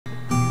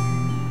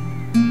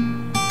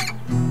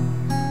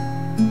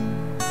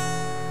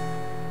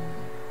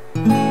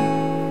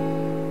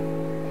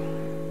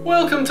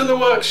Welcome to the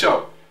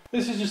workshop.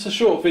 This is just a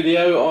short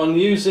video on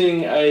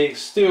using a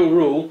steel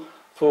rule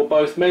for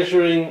both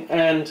measuring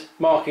and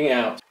marking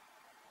out.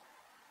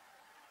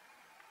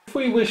 If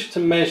we wish to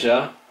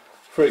measure,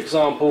 for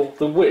example,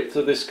 the width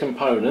of this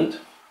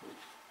component,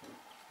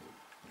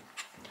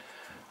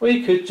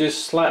 we could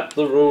just slap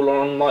the ruler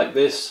on like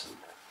this,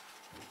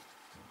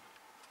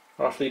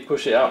 roughly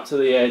push it up to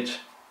the edge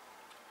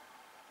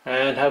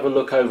and have a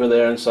look over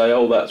there and say,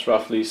 oh, that's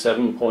roughly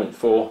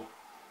 7.4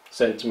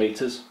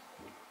 centimeters.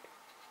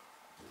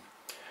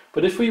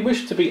 But if we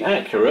wish to be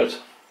accurate,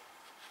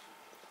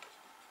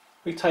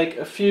 we take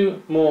a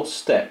few more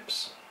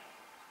steps.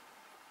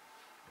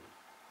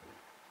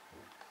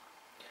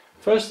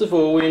 First of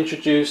all, we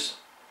introduce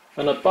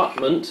an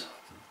abutment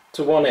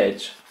to one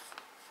edge.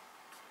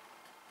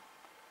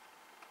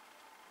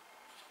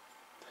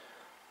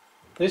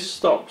 This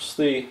stops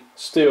the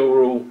steel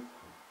rule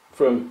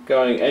from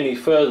going any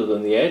further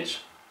than the edge,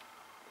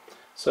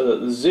 so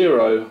that the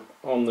zero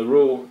on the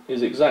rule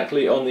is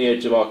exactly on the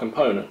edge of our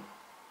component.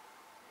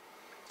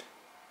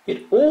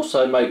 It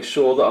also makes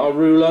sure that our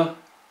ruler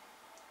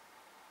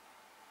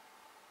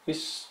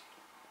is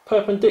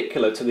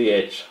perpendicular to the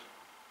edge,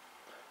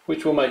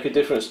 which will make a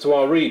difference to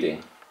our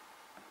reading.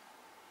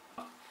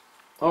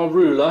 Our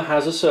ruler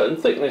has a certain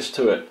thickness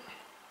to it,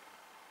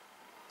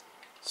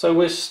 so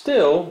we're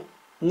still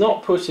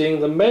not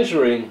putting the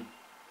measuring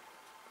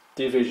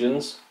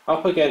divisions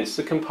up against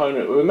the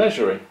component we're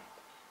measuring.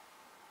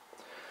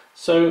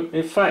 So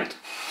in fact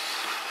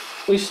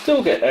we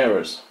still get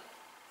errors.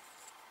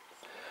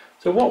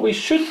 So what we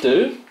should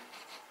do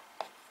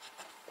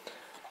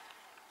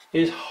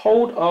is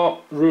hold our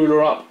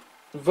ruler up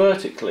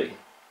vertically.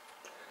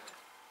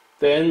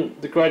 Then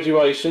the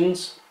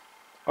graduations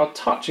are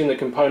touching the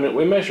component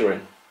we're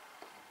measuring.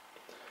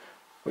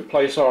 We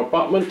place our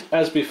abutment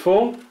as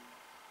before.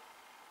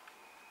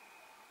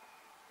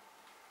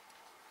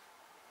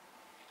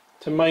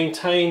 To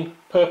maintain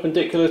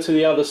perpendicular to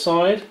the other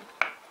side,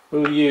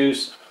 we'll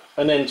use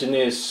an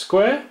engineer's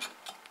square.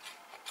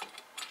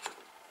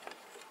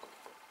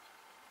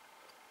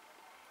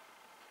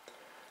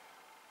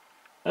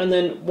 And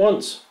then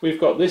once we've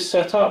got this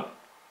set up,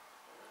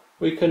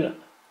 we can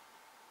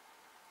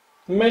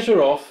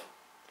measure off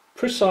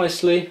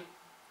precisely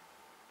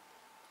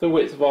the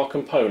width of our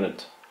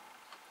component.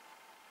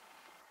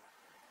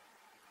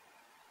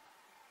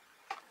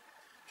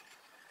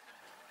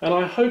 And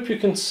I hope you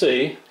can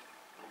see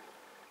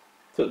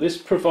that this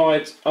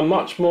provides a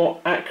much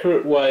more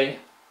accurate way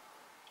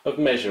of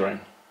measuring.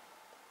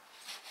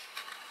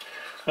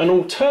 An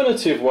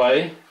alternative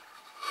way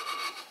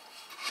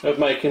of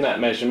making that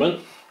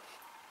measurement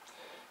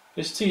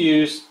is to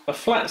use a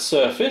flat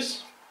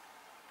surface,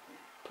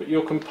 put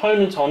your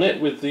component on it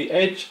with the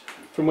edge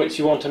from which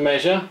you want to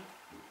measure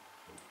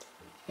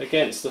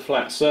against the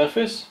flat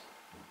surface.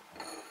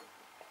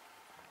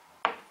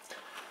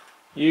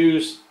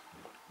 Use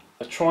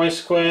a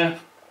tri-square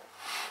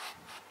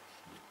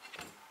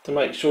to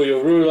make sure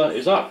your ruler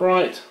is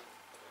upright.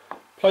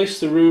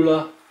 Place the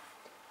ruler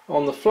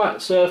on the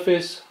flat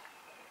surface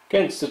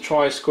against the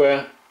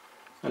tri-square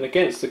and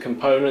against the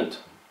component,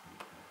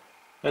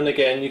 and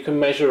again you can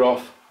measure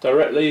off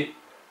directly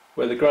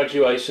where the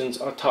graduations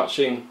are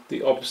touching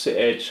the opposite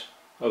edge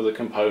of the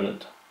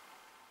component.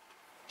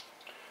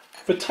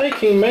 For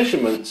taking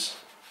measurements,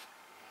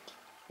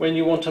 when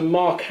you want to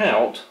mark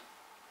out,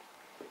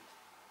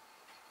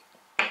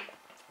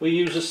 we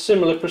use a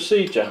similar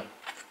procedure.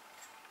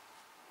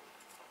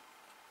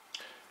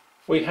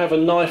 We have a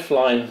knife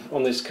line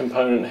on this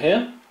component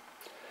here.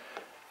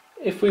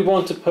 If we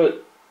want to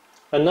put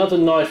another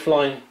knife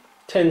line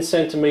 10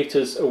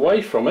 centimeters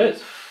away from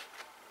it,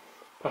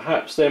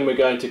 perhaps then we're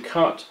going to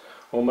cut,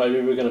 or maybe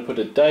we're going to put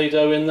a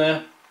dado in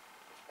there.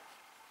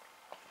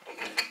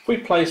 We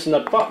place an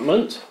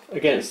abutment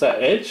against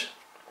that edge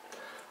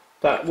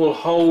that will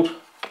hold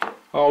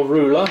our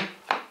ruler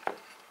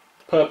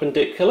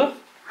perpendicular.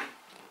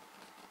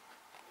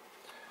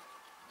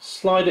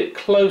 Slide it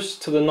close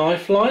to the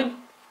knife line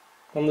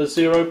on the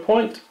 0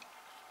 point.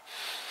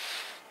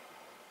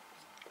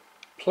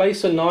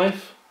 Place a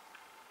knife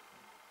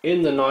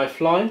in the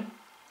knife line,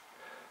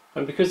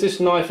 and because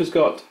this knife has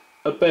got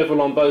a bevel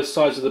on both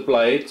sides of the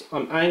blade,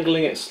 I'm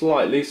angling it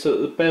slightly so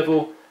that the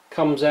bevel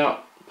comes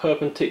out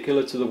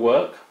perpendicular to the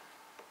work.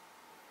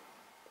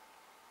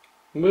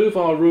 Move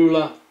our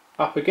ruler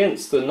up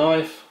against the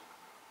knife,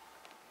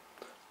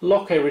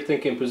 lock everything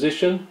in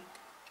position,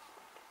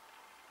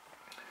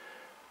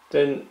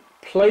 then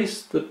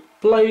place the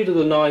blade of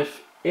the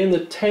knife in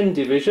the 10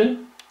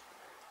 division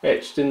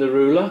etched in the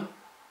ruler,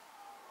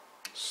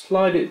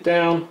 slide it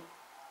down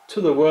to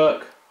the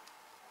work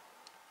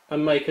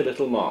and make a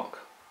little mark.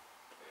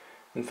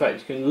 In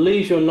fact, you can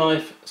leave your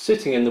knife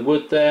sitting in the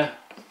wood there,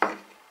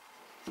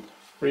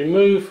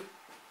 remove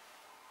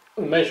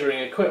the measuring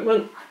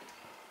equipment,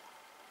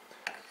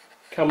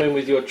 come in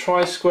with your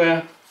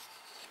tri-square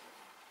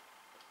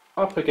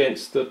up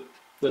against the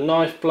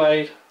knife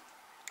blade,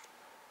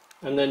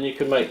 and then you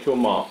can make your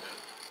mark.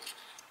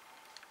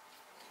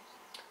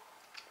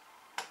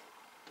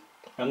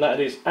 and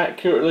that is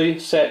accurately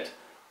set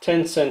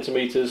 10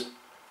 centimeters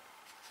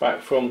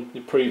back from the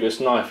previous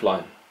knife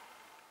line.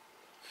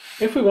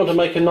 If we want to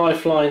make a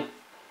knife line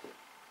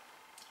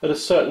at a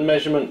certain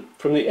measurement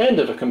from the end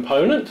of a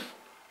component,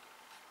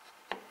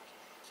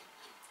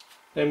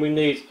 then we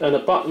need an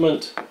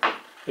abutment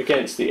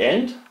against the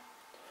end,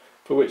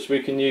 for which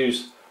we can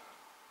use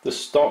the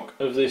stock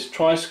of this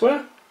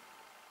tri-square.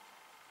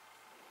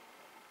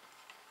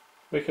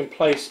 We can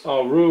place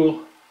our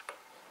rule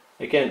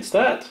against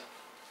that,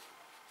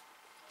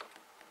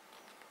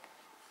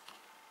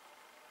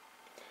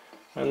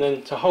 and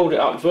then to hold it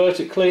up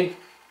vertically,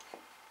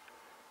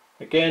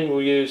 again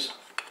we'll use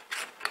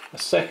a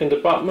second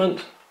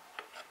abutment.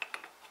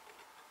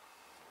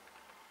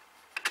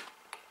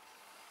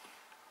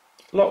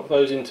 Lock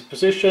those into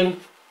position.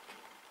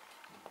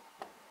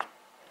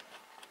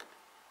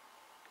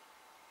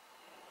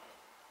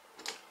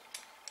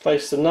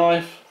 Place the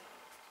knife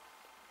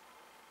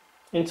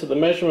into the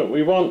measurement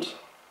we want.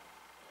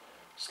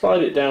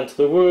 Slide it down to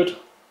the wood.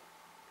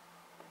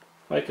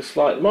 Make a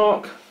slight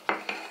mark.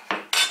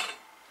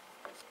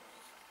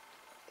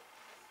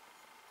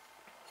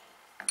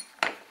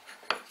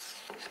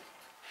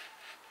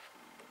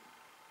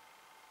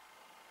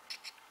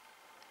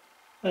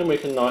 And we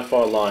can knife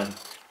our line.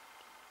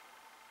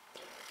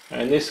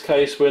 And in this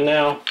case we're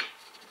now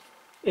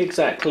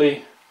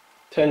exactly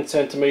 10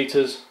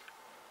 centimeters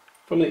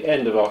from the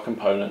end of our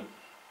component.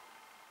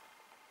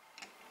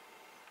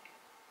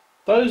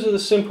 Those are the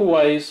simple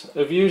ways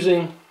of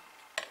using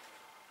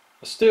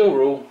a steel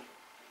rule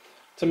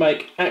to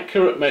make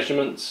accurate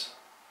measurements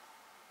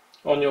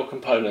on your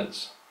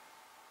components.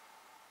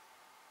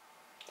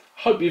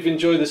 Hope you've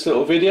enjoyed this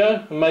little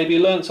video and maybe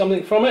learned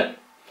something from it.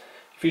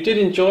 If you did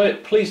enjoy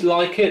it, please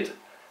like it,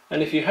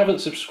 and if you haven't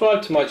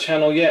subscribed to my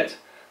channel yet,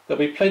 there'll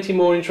be plenty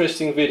more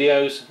interesting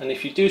videos, and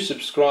if you do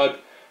subscribe,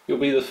 you'll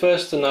be the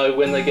first to know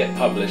when they get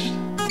published.